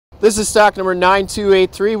This is stock number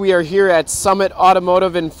 9283. We are here at Summit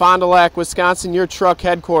Automotive in Fond du Lac, Wisconsin, your truck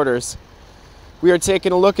headquarters. We are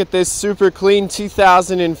taking a look at this super clean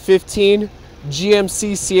 2015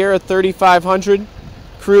 GMC Sierra 3500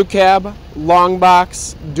 crew cab, long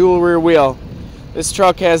box, dual rear wheel. This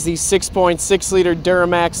truck has the 6.6 liter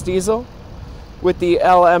Duramax diesel with the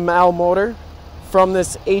LML motor. From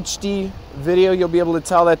this HD video, you'll be able to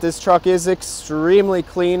tell that this truck is extremely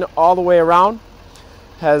clean all the way around.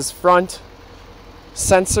 Has front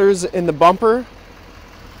sensors in the bumper,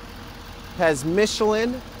 has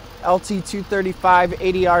Michelin LT235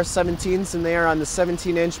 ADR 17s, and they are on the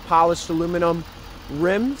 17-inch polished aluminum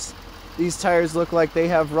rims. These tires look like they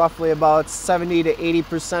have roughly about 70 to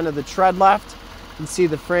 80% of the tread left. You can see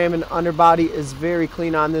the frame and underbody is very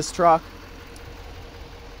clean on this truck.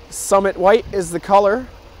 Summit White is the color.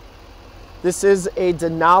 This is a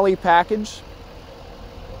Denali package.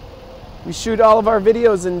 We shoot all of our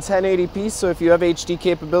videos in 1080p, so if you have HD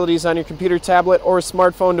capabilities on your computer, tablet, or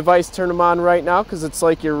smartphone device, turn them on right now, because it's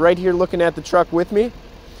like you're right here looking at the truck with me.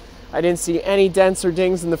 I didn't see any dents or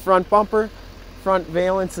dings in the front bumper. Front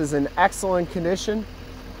valance is in excellent condition.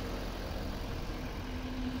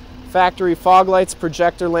 Factory fog lights,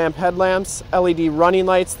 projector lamp headlamps, LED running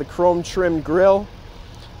lights, the chrome trimmed grille.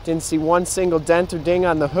 Didn't see one single dent or ding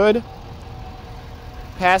on the hood.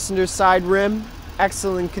 Passenger side rim,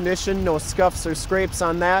 excellent condition, no scuffs or scrapes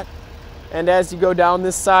on that. And as you go down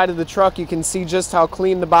this side of the truck, you can see just how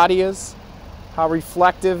clean the body is, how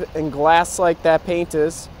reflective and glass-like that paint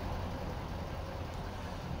is.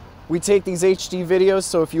 We take these HD videos,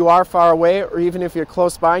 so if you are far away or even if you're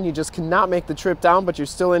close by and you just cannot make the trip down but you're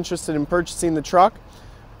still interested in purchasing the truck,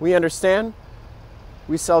 we understand.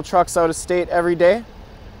 We sell trucks out of state every day.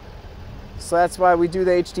 So that's why we do the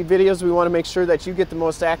HD videos. We want to make sure that you get the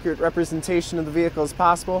most accurate representation of the vehicle as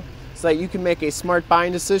possible so that you can make a smart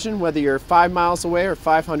buying decision whether you're 5 miles away or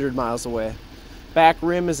 500 miles away. Back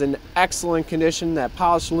rim is in excellent condition. That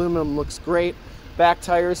polished aluminum looks great. Back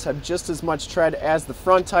tires have just as much tread as the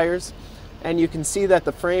front tires. And you can see that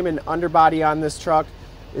the frame and underbody on this truck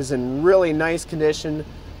is in really nice condition.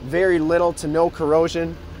 Very little to no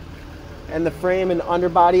corrosion. And the frame and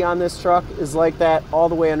underbody on this truck is like that all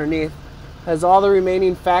the way underneath. Has all the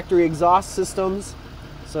remaining factory exhaust systems,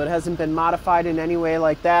 so it hasn't been modified in any way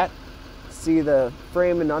like that. See the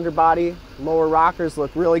frame and underbody, lower rockers look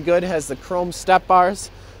really good. Has the chrome step bars.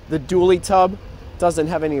 The dually tub doesn't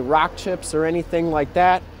have any rock chips or anything like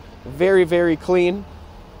that. Very, very clean.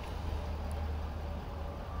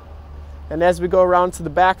 And as we go around to the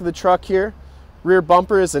back of the truck here, rear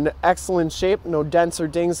bumper is in excellent shape. No dents or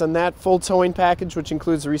dings on that. Full towing package, which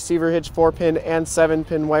includes the receiver hitch, 4-pin and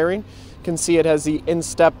 7-pin wiring. You can see it has the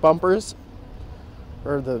in-step bumpers,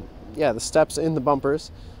 or the steps in the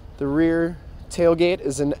bumpers. The rear tailgate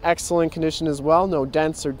is in excellent condition as well. No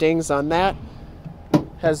dents or dings on that.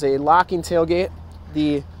 Has a locking tailgate,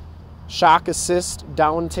 the shock assist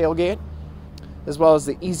down tailgate, as well as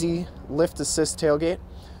the easy lift assist tailgate.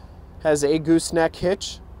 Has a gooseneck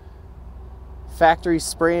hitch. Factory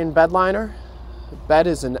spray and bed liner. The bed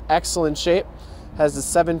is in excellent shape. Has the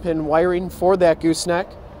 7-pin wiring for that gooseneck.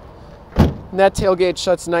 And that tailgate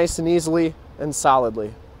shuts nice and easily and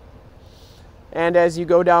solidly. And as you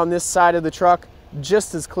go down this side of the truck,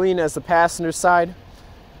 just as clean as the passenger side.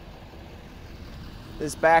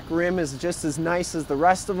 This back rim is just as nice as the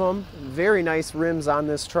rest of them. Very nice rims on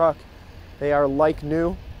this truck. They are like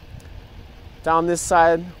new. Down this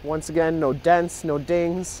side, once again, no dents, no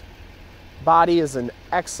dings. Body is in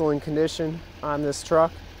excellent condition on this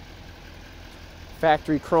truck.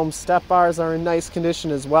 Factory chrome step bars are in nice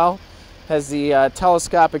condition as well. Has the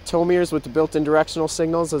telescopic tow mirrors with the built-in directional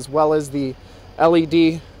signals, as well as the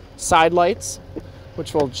LED side lights,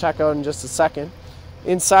 which we'll check out in just a second.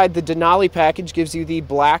 Inside, the Denali package gives you the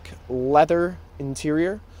black leather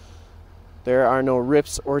interior. There are no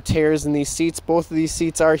rips or tears in these seats. Both of these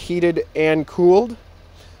seats are heated and cooled.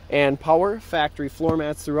 And power, factory floor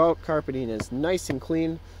mats throughout. Carpeting is nice and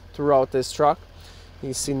clean throughout this truck.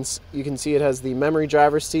 You can see it has the memory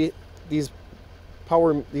driver's seat. These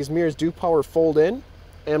mirrors do power fold in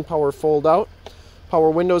and power fold out. Power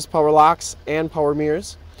windows, power locks, and power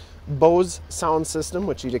mirrors. Bose sound system,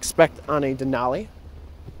 which you'd expect on a Denali.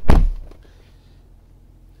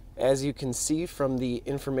 As you can see from the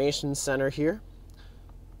information center here,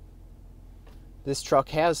 this truck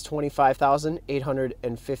has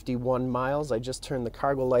 25,851 miles. I just turned the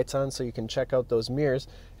cargo lights on so you can check out those mirrors.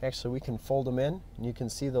 Actually, we can fold them in, and you can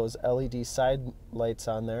see those LED side lights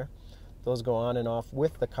on there. Those go on and off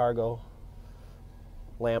with the cargo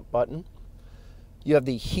lamp button. You have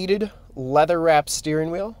the heated leather wrapped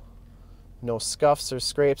steering wheel No scuffs or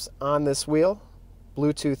scrapes on this wheel.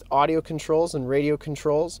 Bluetooth audio controls and radio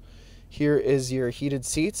controls. Here is your heated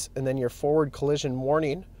seats, and then your forward collision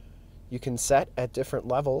warning you can set at different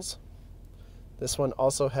levels. This one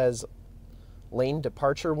also has lane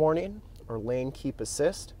departure warning or lane keep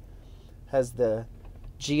assist. Has the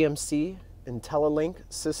GMC IntelliLink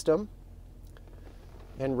system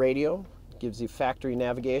and radio. Gives you factory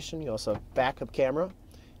navigation. You also have backup camera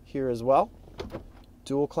here as well.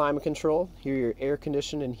 Dual climate control. Here are your air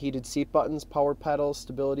conditioned and heated seat buttons, power pedals,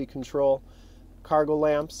 stability control, cargo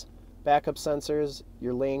lamps, backup sensors,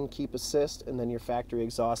 your lane keep assist, and then your factory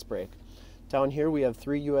exhaust brake. Down here we have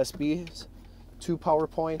 3 USBs, 2 power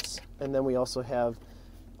points, and then we also have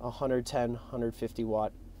a 110, 150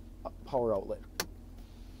 watt power outlet.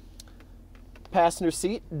 Passenger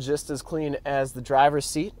seat, just as clean as the driver's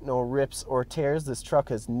seat. No rips or tears. This truck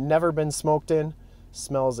has never been smoked in.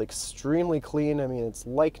 Smells extremely clean. I mean, it's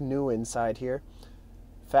like new inside here.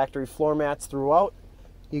 Factory floor mats throughout.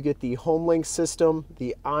 You get the Homelink system,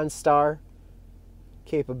 the Onstar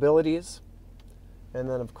capabilities, and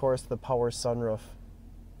then of course the power sunroof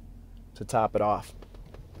to top it off.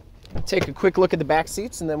 Take a quick look at the back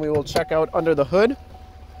seats and then we will check out under the hood.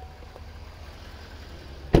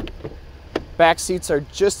 Back seats are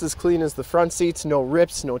just as clean as the front seats. No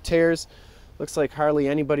rips, no tears. Looks like hardly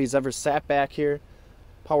anybody's ever sat back here.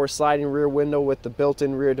 Power sliding rear window with the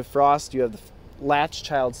built-in rear defrost. You have the latch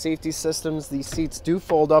child safety systems. These seats do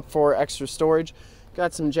fold up for extra storage.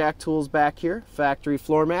 Got some jack tools back here, factory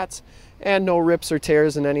floor mats, and no rips or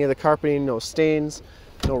tears in any of the carpeting, no stains,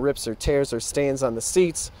 no rips or tears or stains on the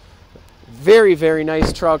seats. Very, very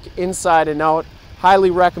nice truck inside and out.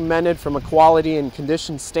 Highly recommended from a quality and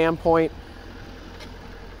condition standpoint.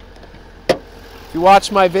 If you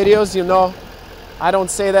watch my videos, you'll know I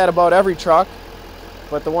don't say that about every truck,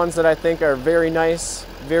 but the ones that I think are very nice,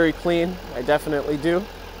 very clean, I definitely do.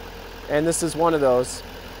 And this is one of those.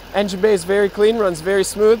 Engine bay is very clean, runs very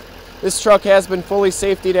smooth. This truck has been fully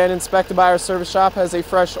safetied and inspected by our service shop, has a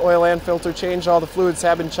fresh oil and filter change. All the fluids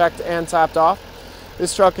have been checked and topped off.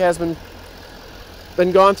 This truck has been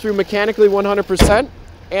gone through mechanically 100%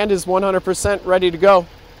 and is 100% ready to go.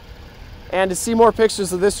 And to see more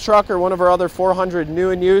pictures of this truck or one of our other 400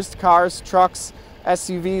 new and used cars, trucks,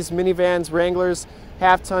 SUVs, minivans, Wranglers,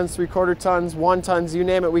 half tons, 3/4 tons, 1 tons, you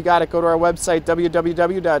name it, we got it. Go to our website,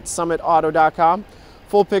 www.summitauto.com.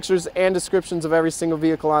 Full pictures and descriptions of every single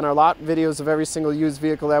vehicle on our lot, videos of every single used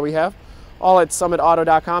vehicle that we have, all at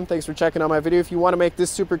summitauto.com. Thanks for checking out my video. If you want to make this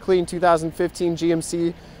super clean 2015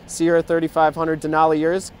 GMC Sierra 3500 Denali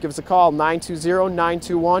yours, give us a call,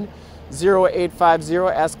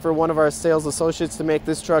 920-921-0850. Ask for one of our sales associates to make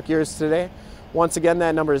this truck yours today. Once again,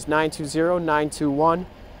 that number is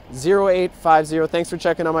 920-921-0850. Thanks for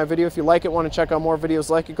checking out my video. If you like it, want to check out more videos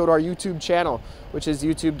like it, go to our YouTube channel, which is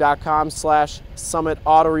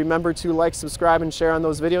youtube.com/summitauto. Remember to like, subscribe, and share on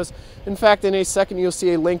those videos. In fact, in a second, you'll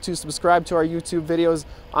see a link to subscribe to our YouTube videos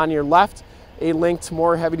on your left, a link to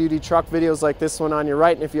more heavy-duty truck videos like this one on your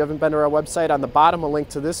right. And if you haven't been to our website, on the bottom, a link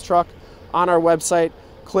to this truck on our website.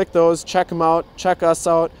 Click those, check them out, check us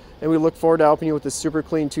out, and we look forward to helping you with this super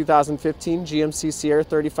clean 2015 GMC Sierra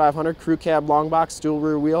 3500 Crew Cab Long Box Dual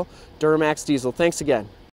Rear Wheel Duramax Diesel. Thanks again.